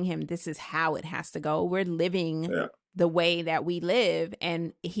not telling him this is how it has to go. We're living the way that we live,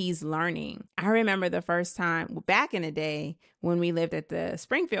 and he's learning. I remember the first time back in the day when we lived at the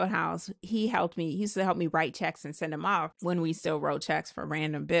Springfield house, he used to help me write checks and send them off when we still wrote checks for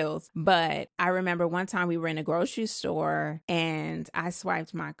random bills. But I remember one time we were in a grocery store and I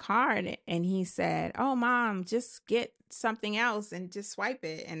swiped my card and he said, "Oh, Mom, just get something else and just swipe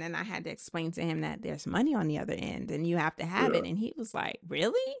it." And then I had to explain to him that there's money on the other end and you have to have it. And he was like,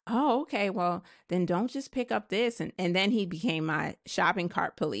 "Really? Oh, okay. Well, then don't just pick up this." And then he became my shopping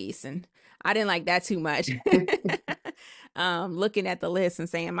cart police. And I didn't like that too much. Looking at the list and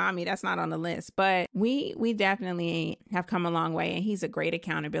saying, "Mommy, that's not on the list." But we definitely have come a long way, and he's a great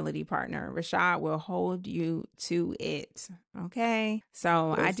accountability partner. Rashad will hold you to it. Okay.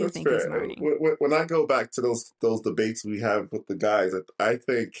 So I do think he's learning. When I go back to those debates we have with the guys, I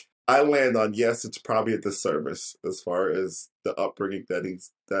think I land on, yes, it's probably a disservice as far as the upbringing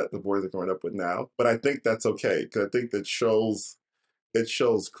that the boys are growing up with now. But I think that's okay, because I think that shows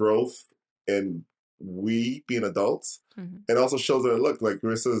growth in we being adults. Mm-hmm. It also shows that, look, like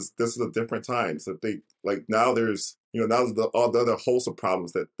this is a different time. So I think like now there's all the other wholesome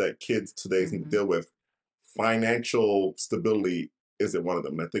problems that kids today need to deal with. Financial stability isn't one of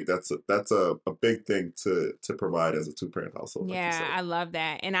them. And I think that's a big thing to provide as a two-parent household. Yeah, like I love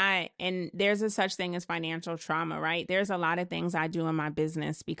that. And there's a such thing as financial trauma, right? There's a lot of things I do in my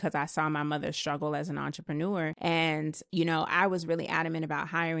business because I saw my mother struggle as an entrepreneur. And, I was really adamant about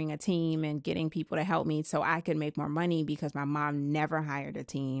hiring a team and getting people to help me so I could make more money, because my mom never hired a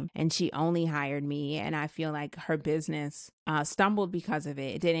team and she only hired me. And I feel like her business stumbled because of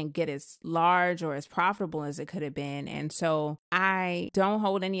it. It didn't get as large or as profitable as it could have been. And so I don't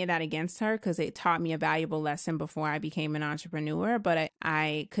hold any of that against her, because it taught me a valuable lesson before I became an entrepreneur. But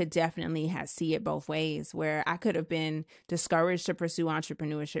I could definitely see it both ways, where I could have been discouraged to pursue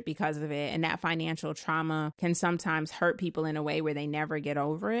entrepreneurship because of it. And that financial trauma can sometimes hurt people in a way where they never get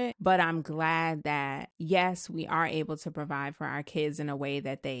over it. But I'm glad that, yes, we are able to provide for our kids in a way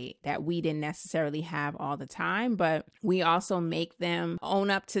that we didn't necessarily have all the time, but we also make them own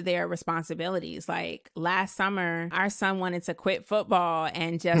up to their responsibilities. Like last summer, our son wanted to quit football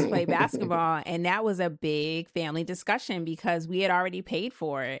and just play basketball. And that was a big family discussion because we had already paid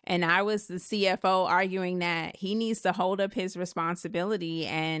for it. And I was the CFO arguing that he needs to hold up his responsibility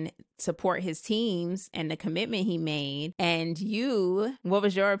and support his teams and the commitment he made. And what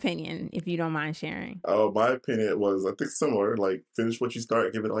was your opinion, if you don't mind sharing? Oh, my opinion was, I think, similar. Like, finish what you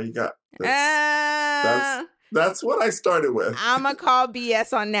start, give it all you got. That's what I started with. I'm going to call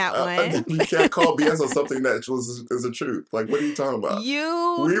BS on that one. You can't call BS on something that is the truth. Like, what are you talking about?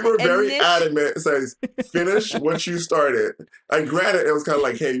 We were very adamant. It says, finish what you started. And granted, it was kind of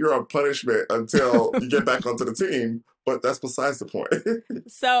like, hey, you're on punishment until you get back onto the team. But that's besides the point.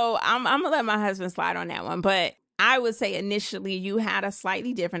 So I'm going to let my husband slide on that one. But I would say initially you had a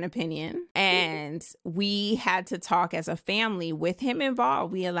slightly different opinion, and we had to talk as a family with him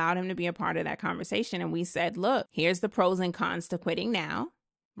involved. We allowed him to be a part of that conversation, and we said, look, here's the pros and cons to quitting now,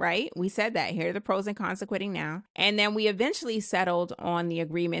 right? We said that. Here are the pros and cons to quitting now. And then we eventually settled on the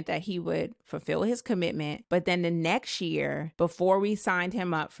agreement that he would fulfill his commitment, but then the next year, before we signed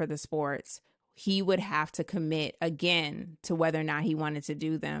him up for the sports, he would have to commit again to whether or not he wanted to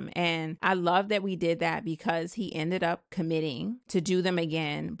do them. And I love that we did that because he ended up committing to do them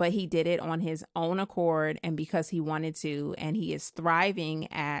again, but he did it on his own accord and because he wanted to. And he is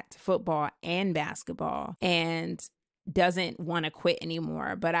thriving at football and basketball and doesn't want to quit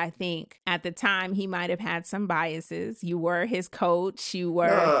anymore. But I think at the time he might have had some biases. You were his coach. You were.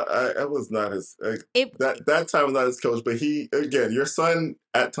 No, I was not his. That time was not his coach. But your son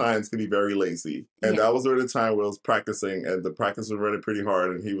at times can be very lazy, and that was during the time where I was practicing, and the practice was running pretty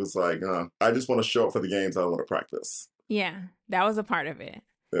hard, and he was like, "I just want to show up for the games. I don't want to practice." Yeah, that was a part of it.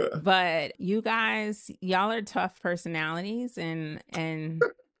 Yeah. But you guys, y'all are tough personalities, and.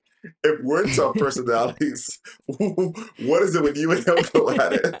 If we're tough personalities, what is it when you and him go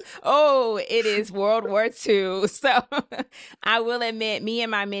at it? Oh, it is World War II. So I will admit, me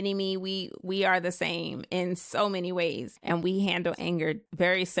and my mini-me, we are the same in so many ways. And we handle anger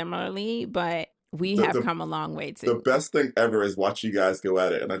very similarly, but we have come a long way too. The best thing ever is watch you guys go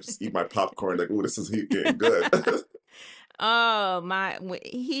at it. And I just eat my popcorn like, ooh, this is getting good. Oh,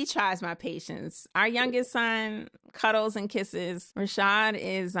 he tries my patience. Our youngest son cuddles and kisses. Rashad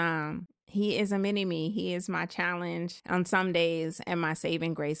is, he is a mini-me. He is my challenge on some days and my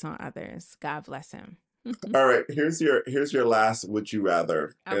saving grace on others. God bless him. All right. Here's your last would you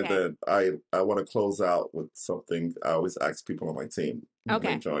rather. Okay. And then I want to close out with something I always ask people on my team.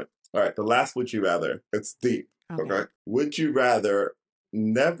 Okay. All right. The last would you rather. It's deep. Okay. Would you rather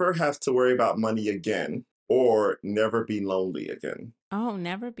never have to worry about money again, or never be lonely again? Oh,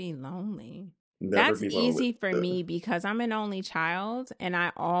 never be lonely. Never That's be lonely. easy for me because I'm an only child and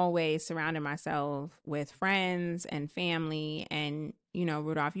I always surrounded myself with friends and family. And, you know,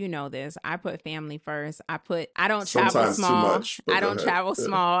 Rudolph, you know this. I put family first. I don't travel Sometimes too small. much, but I go don't ahead. travel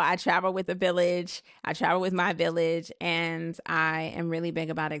small. I travel with a village. I travel with my village. And I am really big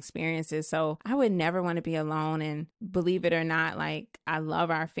about experiences. So I would never want to be alone. And believe it or not, like, I love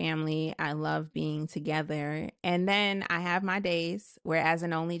our family. I love being together. And then I have my days where, as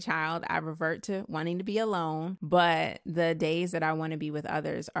an only child, I revert to wanting to be alone. But the days that I want to be with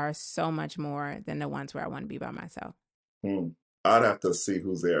others are so much more than the ones where I want to be by myself. I'd have to see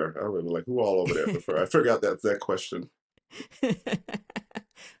who's there. I would be like, who all over there prefer? I forgot that question.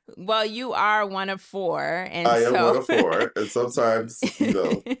 Well, you are one of four, and I am one of four, and sometimes, you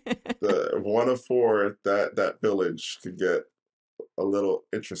know, the one of four, that village could get a little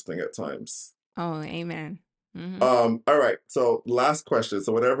interesting at times. Oh, amen. Mm-hmm. All right. So last question.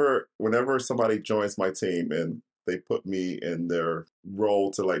 So whenever somebody joins my team and they put me in their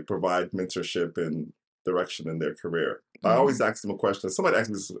role to like provide mentorship and direction in their career, I always ask them a question. Somebody asked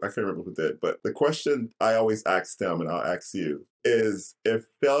me this, I can't remember who did, but the question I always ask them, and I'll ask you, is if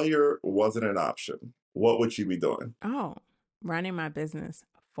failure wasn't an option, what would you be doing? Oh, running my business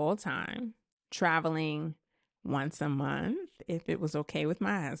full time, traveling once a month if it was okay with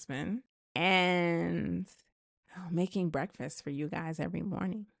my husband, and making breakfast for you guys every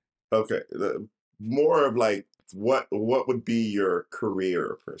morning. Okay. More of like, what would be your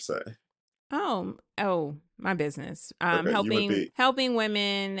career per se? Oh, my business. Okay, helping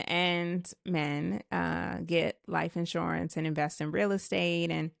women and men get life insurance and invest in real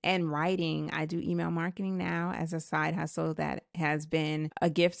estate and writing. I do email marketing now as a side hustle that has been a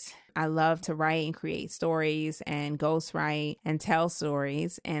gift. I love to write and create stories and ghostwrite and tell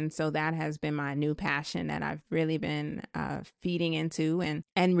stories. And so that has been my new passion that I've really been feeding into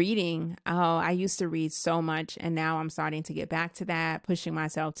and reading. Oh, I used to read so much, and now I'm starting to get back to that, pushing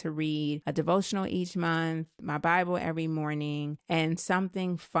myself to read a devotional each month, my Bible every morning, and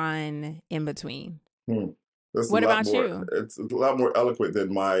something fun in between. What about you? It's a lot more eloquent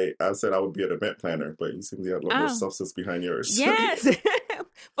than I said I would be an event planner, but you seem to have a lot more substance behind yours. Yes.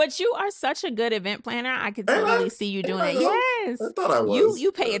 But you are such a good event planner. I could totally see you doing it. Yes. I thought I was.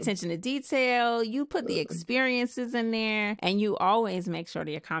 You pay attention to detail. You put the experiences in there, and you always make sure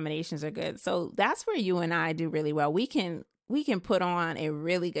the accommodations are good. So that's where you and I do really well. We can put on a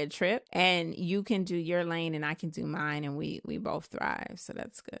really good trip, and you can do your lane and I can do mine, and we both thrive. So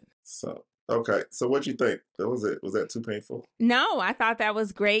that's good. Okay. So what'd you think? Was that too painful? No, I thought that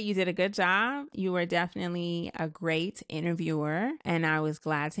was great. You did a good job. You were definitely a great interviewer, and I was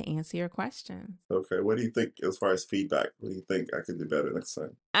glad to answer your question. Okay. What do you think as far as feedback? What do you think I could do better next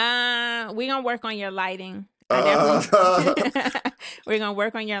time? We're going to work on your lighting. We're going to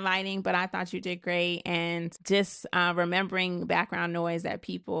work on your lighting, but I thought you did great. And just remembering background noise, that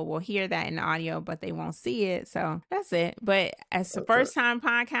people will hear that in audio, but they won't see it. So that's it. But as the first time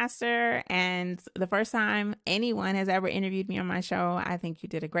podcaster and the first time anyone has ever interviewed me on my show, I think you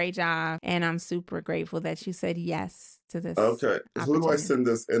did a great job. And I'm super grateful that you said yes to this. Okay. Who do I send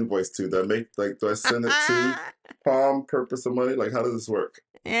this invoice to? Do I send it to Palm Purpose of Money? Like, how does this work?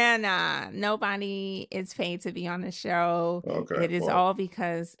 Yeah, nobody is paid to be on the show. Okay. It is all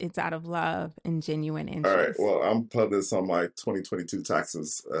because it's out of love and genuine interest. All right. Well, I'm putting this on my 2022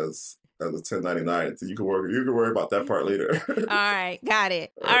 taxes as a 1099. So you can worry about that part later. All right. Got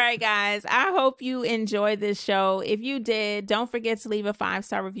it. All right, guys. I hope you enjoyed this show. If you did, don't forget to leave a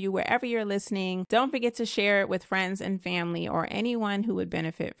 5-star review wherever you're listening. Don't forget to share it with friends and family or anyone who would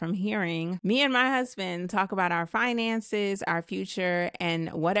benefit from hearing me and my husband talk about our finances, our future,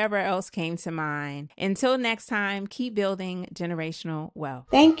 and whatever else came to mind. Until next time, keep building generational wealth.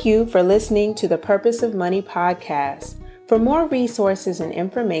 Thank you for listening to the Purpose of Money podcast. For more resources and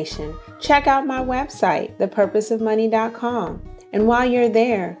information, check out my website, thepurposeofmoney.com. And while you're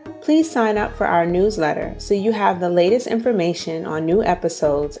there, please sign up for our newsletter so you have the latest information on new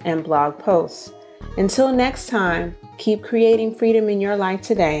episodes and blog posts. Until next time, keep creating freedom in your life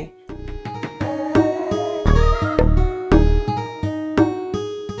today